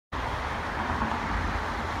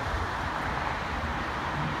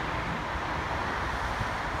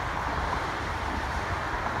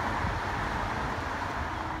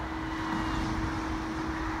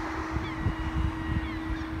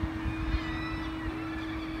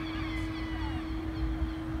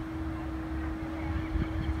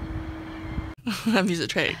a music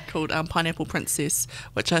track called Pineapple Princess,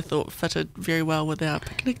 which I thought fitted very well with our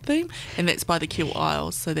picnic theme, and that's by the Keil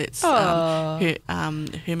Isles. So that's Herma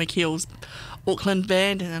Keil's Auckland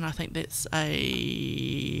band, and then I think that's a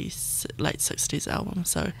late 60s album,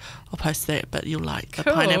 so I'll post that, but you'll like the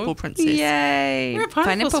Pineapple Princess. Yay! Where are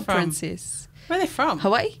Pineapple from? Princess. Where are they from?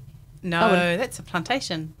 Hawaii? No, that's a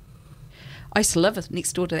plantation. I used to live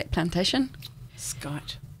next door to that plantation.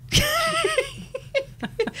 Scotch.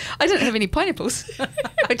 I didn't have any pineapples.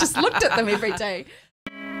 I just looked at them every day.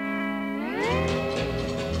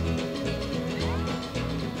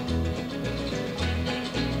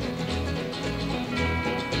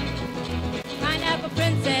 Pineapple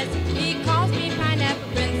Princess, he calls me Pineapple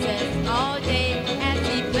Princess all day as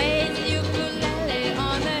he plays the ukulele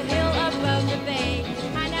on the hill above the bay.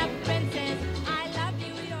 Pineapple Princess, I love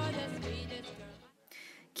you, you're the sweetest girl.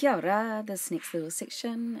 Kia ora. This next little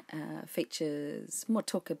section features more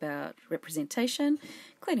talk about representation,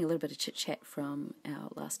 including a little bit of chit-chat from our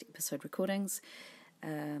last episode recordings.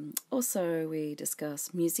 Also, we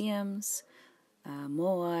discuss museums,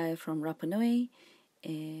 Moai from Rapa Nui,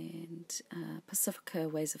 and Pacifica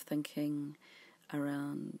ways of thinking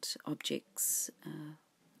around objects,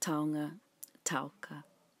 taonga, taoka.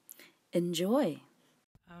 Enjoy.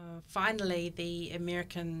 Finally, the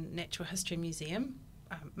American Natural History Museum,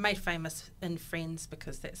 made famous in Friends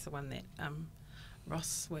because that's the one that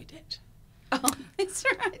Ross worked at. Oh, that's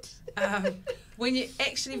right. When you're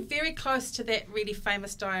actually very close to that really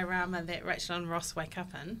famous diorama that Rachel and Ross wake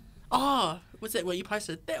up in. Oh, was that what you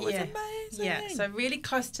posted? That was amazing. Yeah, so really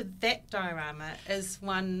close to that diorama is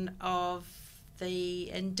one of the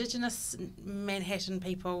indigenous Manhattan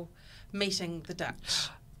people meeting the Dutch.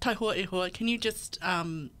 Taihoa e hoa, can you just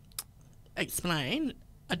explain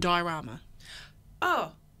a diorama?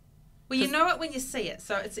 Oh, well, you know it when you see it.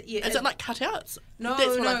 So it's is it like cutouts? No,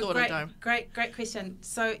 that's what I thought. Great question.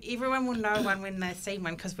 So everyone will know one when they see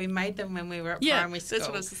one because we made them when we were at primary school. That's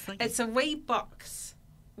what I was just thinking. It's a wee box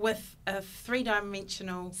with a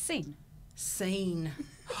three-dimensional Scene.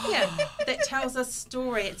 Yeah, that tells a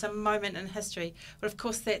story. It's a moment in history. But of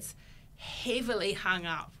course, that's heavily hung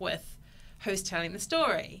up with who's telling the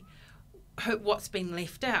story, what's been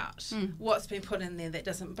left out, what's been put in there that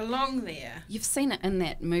doesn't belong there. You've seen it in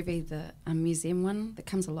that movie, the museum one that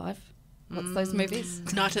comes alive. What's those movies?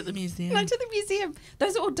 Night at the Museum. Night at the Museum.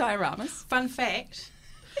 Those are all dioramas. Fun fact,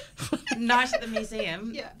 Night at the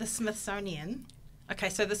Museum, Yeah. the Smithsonian. Okay,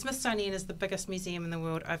 so the Smithsonian is the biggest museum in the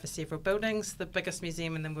world over several buildings. The biggest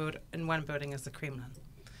museum in the world in one building is the Kremlin.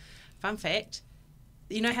 Fun fact,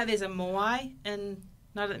 you know how there's a Moai in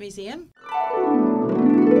Night at the Museum?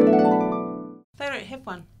 They don't have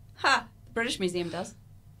one. Ha! The British Museum does.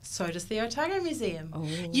 So does the Otago Museum. Oh.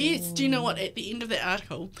 Yes, do you know what? At the end of that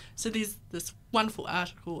article, so there's this wonderful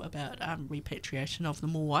article about repatriation of the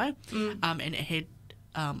Moai, and it had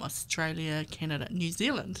Australia, Canada, New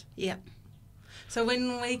Zealand. Yeah. So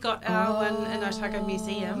when we got our one in Otago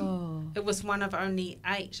Museum, it was one of only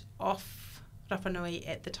 8 off Rapa Nui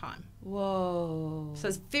at the time. Whoa. So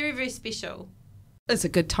it's very, very special. It's a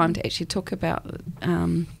good time to actually talk about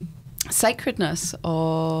sacredness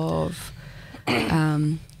of,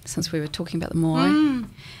 since we were talking about the Moai,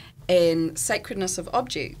 and sacredness of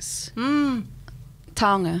objects.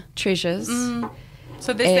 Taonga, treasures.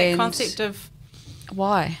 So there's that concept of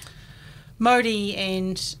Why? mauri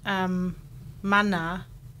and mana.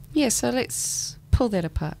 Yeah, so let's pull that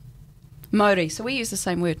apart. Mauri. So we use the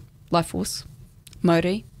same word, life force.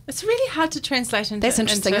 Mauri. It's really hard to translate into That's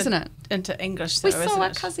interesting, isn't it? Into English, though, We saw isn't our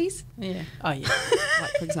it? cousins. Yeah. Oh, yeah.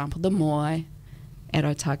 Like, for example, the Moai at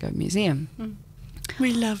Otago Museum.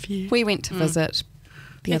 We love you. We went to visit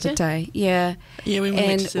the Did other you? day. Yeah. Yeah, we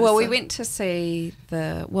went to see we went to see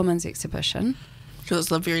the women's exhibition. because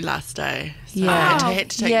it was the very last day. So Yeah. I had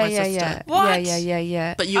to take my sister. Yeah. What?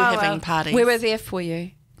 Yeah. But you were Oh, having well. parties. We were there for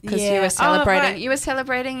you because you Yeah. were celebrating. Oh, right. You were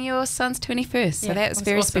celebrating your son's 21st, so Yeah, that it was was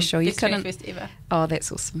very awesome. special. You Best couldn't. 21st ever. Oh,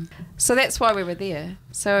 that's awesome. So that's why we were there.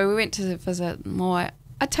 So we went to visit Moai.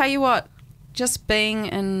 I tell you what, just being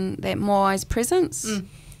in that Moai's presence,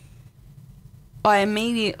 I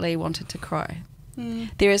immediately wanted to cry.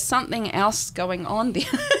 There is something else going on there,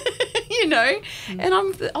 you know, and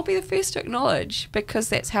I'll be the first to acknowledge because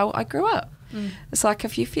that's how I grew up. It's like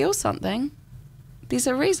if you feel something, there's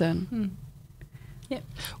a reason. Yep.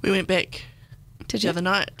 We went back Did the you? other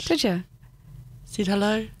night. Did you? Said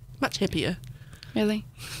hello. Much happier. Really?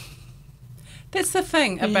 That's the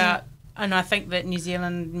thing about, and I think that New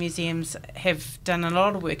Zealand museums have done a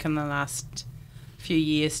lot of work in the last few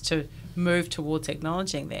years to move towards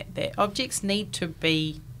acknowledging that objects need to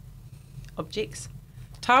be objects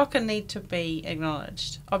Taoka need to be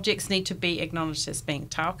acknowledged. Objects need to be acknowledged as being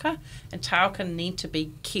taoka, and taoka need to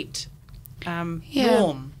be kept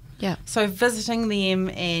warm. Yeah. So visiting them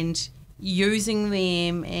and using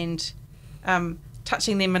them and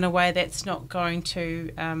touching them in a way that's not going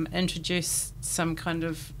to introduce some kind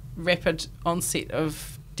of rapid onset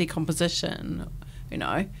of decomposition, you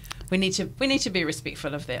know. We need to be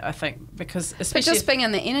respectful of that, I think, because especially but just being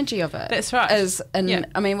in the energy of it. That's right.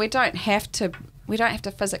 I mean, we don't have to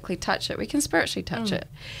physically touch it. We can spiritually touch it,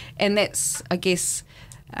 and that's, I guess,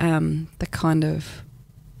 the kind of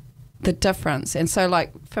the difference. And so,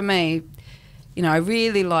 like for me, you know, I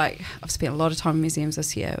really like. I've spent a lot of time in museums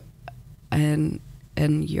this year, and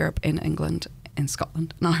in Europe and England and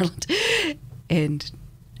Scotland and Ireland, and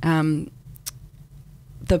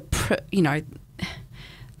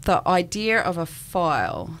the idea of a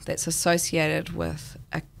file that's associated with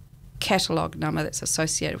a catalogue number that's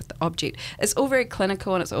associated with the object, it's all very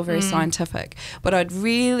clinical and it's all very scientific. What I'd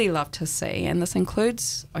really love to see, and this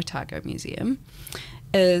includes Otago Museum,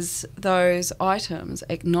 is those items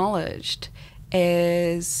acknowledged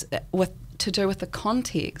as to do with the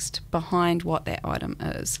context behind what that item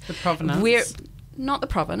is. The provenance. Not the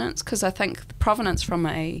provenance, because I think the provenance from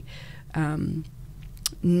a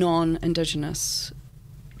non-Indigenous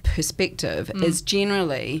perspective is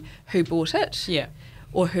generally who bought it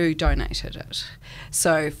or who donated it.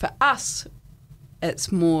 So for us,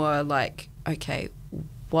 it's more like, okay,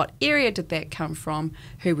 what area did that come from?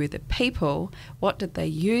 Who were the people? What did they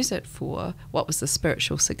use it for? What was the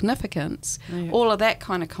spiritual significance? All of that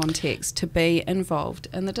kind of context to be involved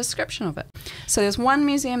in the description of it. So there's one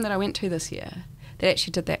museum that I went to this year that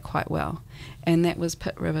actually did that quite well, and that was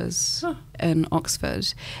Pitt Rivers in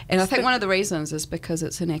Oxford. And I think one of the reasons is because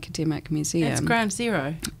it's an academic museum. It's ground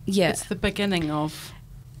zero. Yeah. It's the beginning of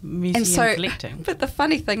museum collecting. But the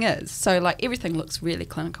funny thing is, so like everything looks really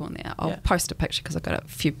clinical in there. I'll post a picture because I've got a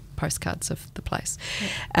few postcards of the place.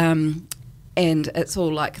 And it's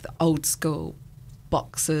all like the old school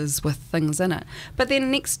boxes with things in it. But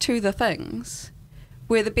then next to the things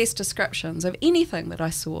were the best descriptions of anything that I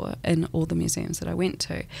saw in all the museums that I went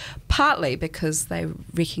to, partly because they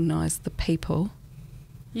recognised the people.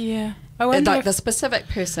 Yeah. I wonder like the specific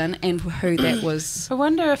person and who that was. I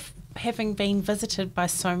wonder if, having been visited by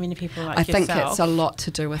so many people like yourself, I think it's a lot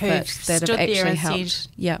to do with it that have actually helped.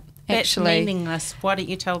 Said, yeah, that's actually meaningless. Why don't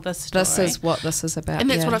you tell this story? This is what this is about. And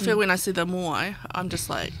that's what I feel when I see the Moai. I'm just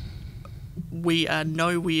like, we are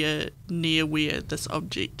nowhere near where this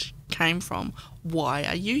object came from. Why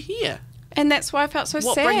are you here? And that's why I felt so sad.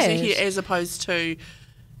 What brings you here, as opposed to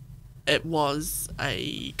it was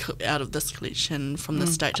out of this collection from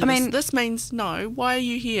this state. I mean, this means no. Why are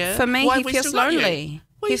you here? For me, he feels lonely.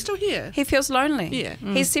 Why are you still here? He feels lonely. Yeah.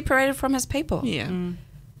 He's separated from his people. Yeah.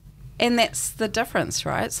 And that's the difference,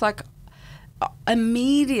 right? It's like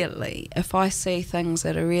immediately if I see things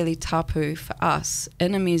that are really tapu for us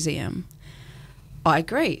in a museum, I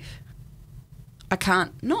grieve. I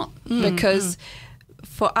can't not because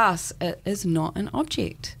for us it is not an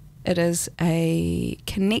object. It is a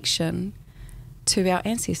connection to our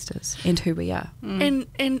ancestors and who we are. And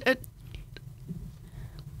it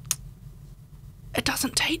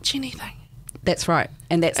doesn't teach anything. That's right.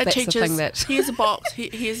 And that's teaches, the thing that... Here's a box,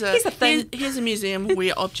 here's a museum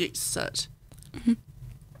where objects sit.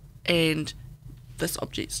 And this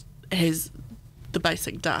object has the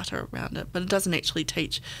basic data around it, but it doesn't actually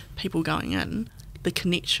teach people going in the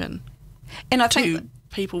connection and I to think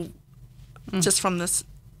people just from this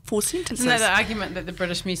 4 sentences. Isn't that the argument that the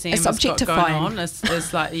British Museum has got going on?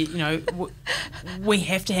 Is like, you know, we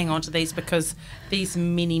have to hang on to these because these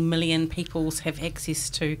many million peoples have access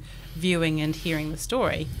to viewing and hearing the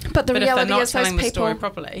story. But the reality if they're not is telling those the people, story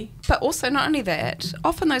properly. But also not only that,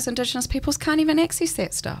 often those Indigenous peoples can't even access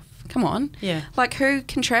that stuff. Come on. Yeah. Like who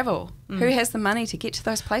can travel? Who has the money to get to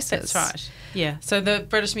those places? That's right. Yeah. So the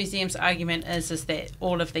British Museum's argument is that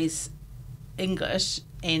all of these English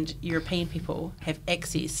and European people have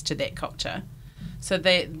access to that culture. So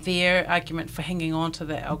their argument for hanging on to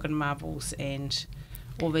the Elgin marbles and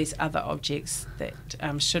all these other objects that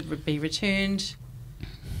should be returned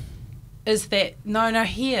is that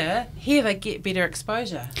here they get better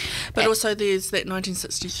exposure. But also there's that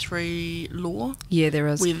 1963 law. Yeah, there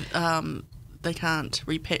is. With they can't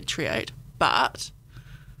repatriate, but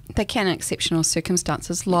they can in exceptional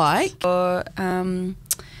circumstances, like Rapa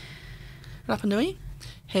Nui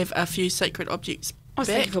have a few sacred objects back.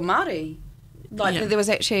 Thinking for Maori. Like there was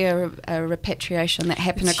actually a repatriation that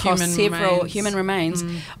happened across several human remains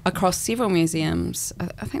across several museums.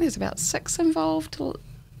 I think there's about 6 involved.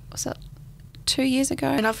 Was it 2 years ago?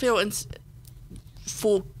 And I feel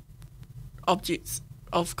for objects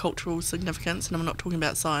of cultural significance, and I'm not talking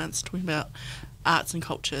about science, talking about arts and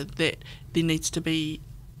culture, that there needs to be,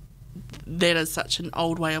 that is such an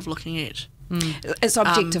old way of looking at. It's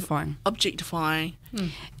objectifying.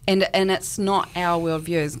 And it's not our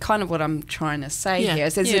worldview. It's kind of what I'm trying to say here.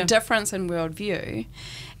 Is there's a difference in worldview,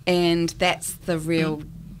 and that's the real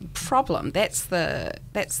problem. That's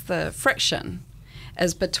the friction,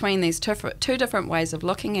 is between these two different ways of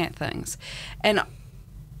looking at things. And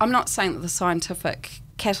I'm not saying that the scientific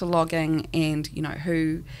cataloguing and, you know,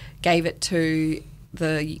 who gave it to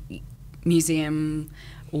the museum,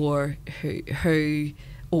 or who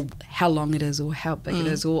or how long it is, or how big it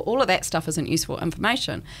is, or all of that stuff isn't useful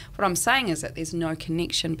information. What I'm saying is that there's no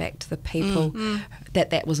connection back to the people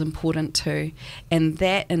that was important to, and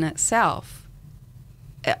that in itself,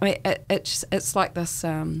 I mean, it's like this.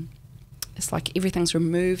 It's like everything's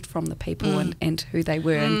removed from the people and who they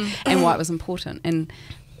were and why it was important, and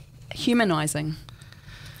humanising.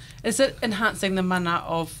 Is it enhancing the mana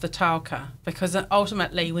of the taoka? Because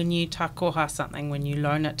ultimately, when you takoha something, when you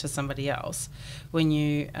loan it to somebody else, when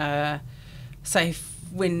you say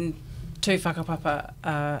when two whakapapa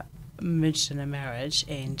are merged in a marriage,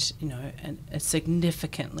 and you know, and it's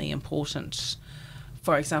significantly important.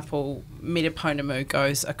 For example, Metaponamu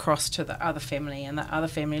goes across to the other family, and the other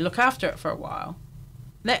family look after it for a while.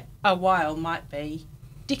 That a while might be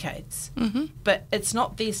decades, but it's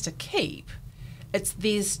not theirs to keep. It's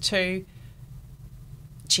theirs to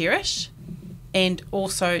cherish, and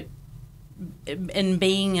also in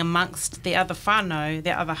being amongst the other whānau,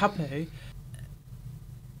 the other hapu,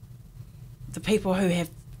 the people who have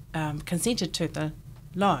consented to the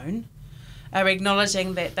loan are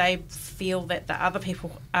acknowledging that they feel that the other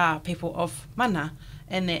people are people of mana,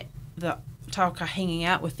 and that the taoka hanging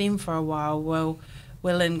out with them for a while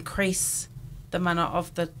will increase the mana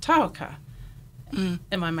of the taoka. Am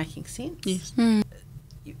I making sense? Yes.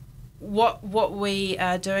 What we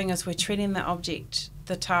are doing is we're treating the object,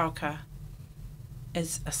 the taoka,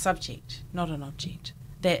 as a subject, not an object.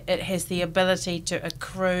 That it has the ability to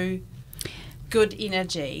accrue good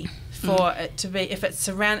energy for it to be, if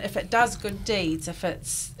it does good deeds, if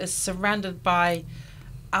it's surrounded by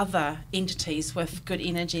other entities with good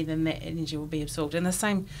energy, then that energy will be absorbed. And the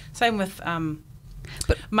same with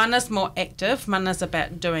but mana's more active. Mana's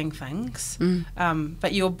about doing things,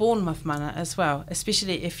 but you're born with mana as well,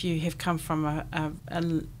 especially if you have come from a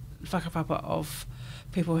whakapapa of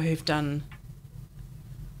people who've done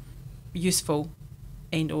useful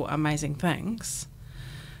and or amazing things.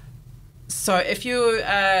 So if you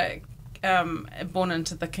are born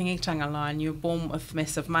into the kingitanga line, you're born with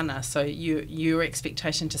massive mana, so your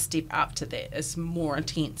expectation to step up to that is more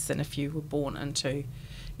intense than if you were born into,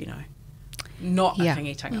 you know, not a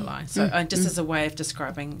kingitanga line. So just as a way of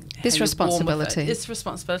describing this responsibility. It's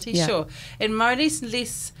responsibility, sure. And Māori's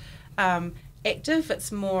less active.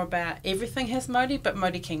 It's more about everything has Māori, but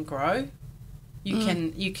Māori can grow. You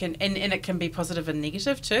can and it can be positive and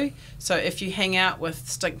negative too. So if you hang out with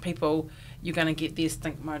stink people, you're going to get their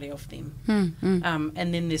stink Māori off them.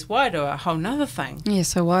 And then there's wairua, a whole nother thing. Yeah,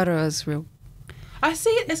 so wairua is real. I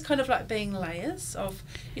see it as kind of like being layers of,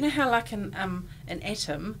 you know how like an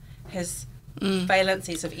atom has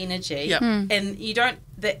valencies of energy, and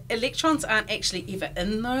the electrons aren't actually ever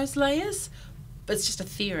in those layers, but it's just a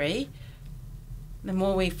theory. The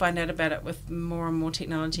more we find out about it with more and more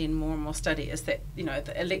technology and more study, is that, you know,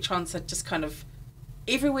 the electrons are just kind of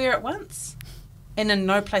everywhere at once and in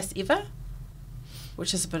no place ever,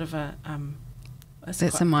 which is a bit of a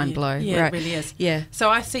that's a mind blow. Yeah, right. It really is. Yeah.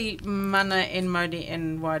 So I see mana and Māori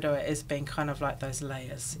and wairua as being kind of like those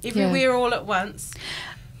layers, everywhere all at once.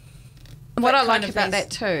 What I like about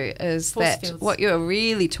that too is that what you're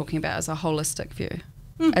really talking about is a holistic view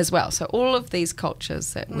as well. So all of these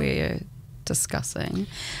cultures that we're discussing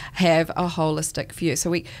have a holistic view. So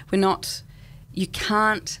we're not, you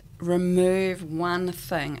can't remove one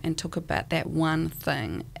thing and talk about that one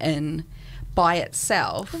thing in by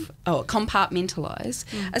itself or compartmentalise.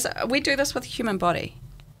 We do this with the human body,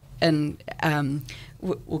 and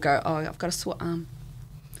we'll go, oh, I've got a sore arm.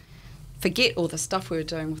 Forget all the stuff we were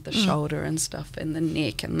doing with the shoulder and stuff, and the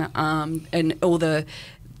neck and the arm and all the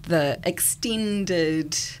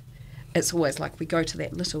extended. It's always like we go to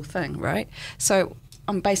that little thing, right? So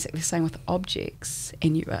I'm basically saying with objects,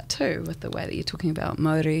 and you are too, with the way that you're talking about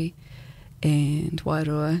mauri and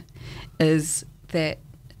wairua, is that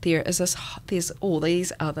there's all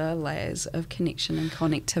these other layers of connection and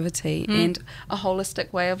connectivity and a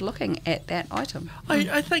holistic way of looking at that item.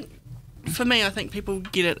 I think, for me, I think people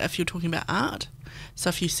get it if you're talking about art. So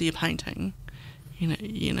if you see a painting,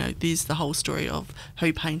 you know, there's the whole story of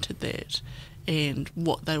who painted that, and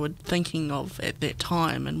what they were thinking of at that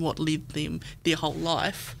time and what led them their whole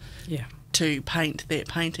life to paint that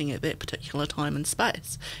painting at that particular time and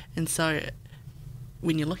space. And so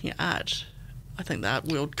when you're looking at art, I think the art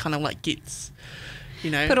world kind of like gets,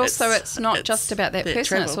 but also it's not just about that person,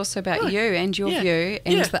 travel. It's also about you and your view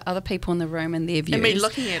and the other people in the room and their views. And me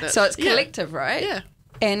looking at it. So it's collective, right? Yeah.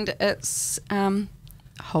 And it's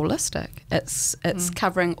holistic. It's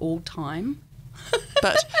covering all time.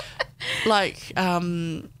 But like at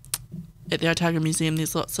the Otago Museum,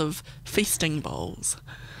 there's lots of feasting bowls,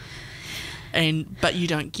 but you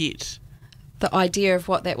don't get the idea of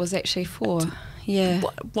what that was actually for. Yeah.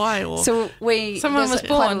 Why? Or so someone was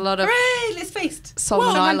born. Quite a lot of hooray, let's feast.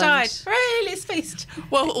 Solomon Island. Died. Hooray, let's feast.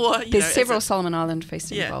 Well, there's several Solomon Island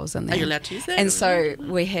feasting bowls in there. Are you allowed to use that? And so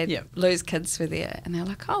we had Lou's kids were there, and they're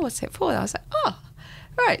like, "Oh, what's that for?" I was like, "Oh,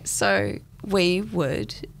 right." So we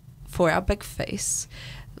would, for our big feast,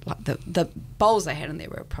 like the bowls they had in there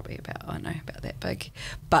were probably about that big,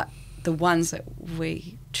 but the ones that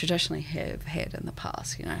we traditionally have had in the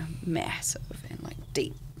past, massive and like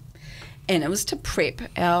deep. And it was to prep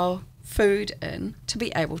our food in to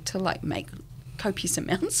be able to like make copious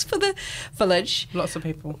amounts for the village. Lots of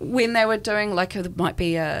people. When they were doing it might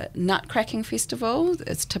be a nut cracking festival.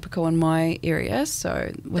 It's typical in my area.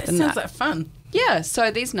 So with that sounds like fun. Yeah,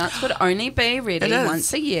 so these nuts would only be ready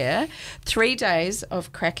once a year. 3 days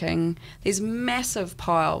of cracking these massive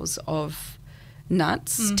piles of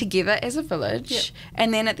nuts together as a village,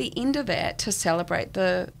 and then at the end of that to celebrate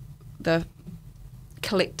the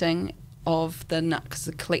collecting of the nut, because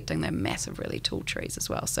they're collecting, they're massive, really tall trees as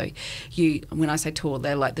well. So when I say tall,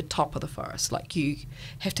 they're like the top of the forest. Like you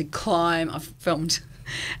have to climb. I've filmed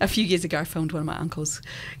a few years ago. I filmed one of my uncles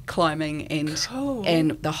climbing and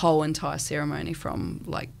the whole entire ceremony, from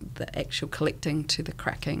like the actual collecting to the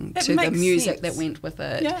cracking to the music that went with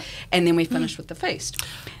it, and then we finished with the feast.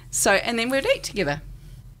 So and then we'd eat together,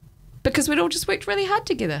 because we'd all just worked really hard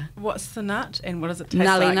together. What's the nut and what does it taste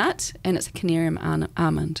Nully like? nut, and it's a canarium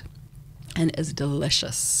almond, and it is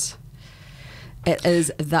delicious. It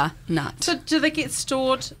is the nut. So do they get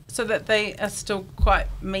stored so that they are still quite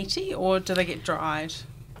meaty, or do they get dried?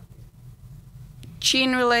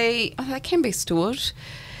 Generally, they can be stored.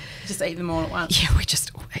 Just eat them all at once? Yeah,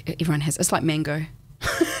 everyone has. It's like mango.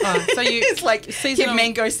 So it's like seasonal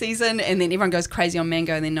mango season, and then everyone goes crazy on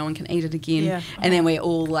mango, and then no one can eat it again. Yeah. And then we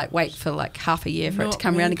all like wait for like half a year for it to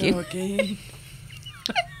come around again. Oh,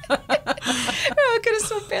 I've got a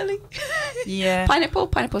sore belly. Yeah.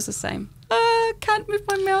 Pineapple's the same. I can't move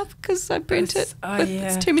my mouth because I burnt it.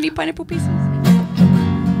 It's too many pineapple pieces.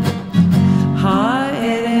 Hi,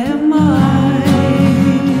 am I.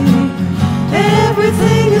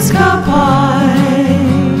 Everything is kapai.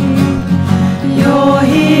 You're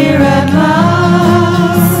here at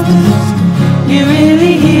last. You're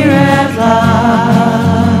really here at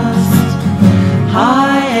last.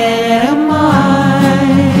 Hi, am I.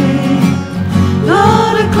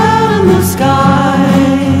 Not a cloud in the sky.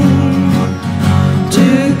 To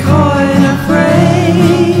coin a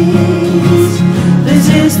phrase, this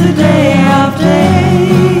is the day of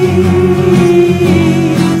days.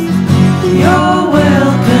 You're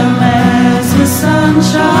welcome as the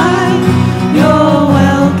sunshine. You're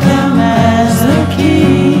welcome as a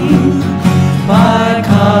king. By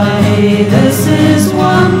golly, this is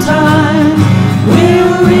one time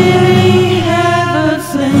we'll really have a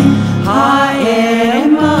fling. Hi,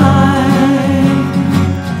 am I.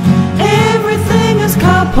 Everything is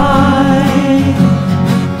kapai.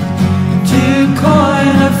 To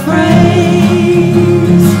coin a phrase,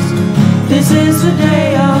 this is the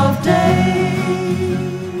day of days.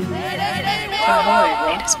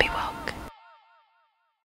 Let us be well.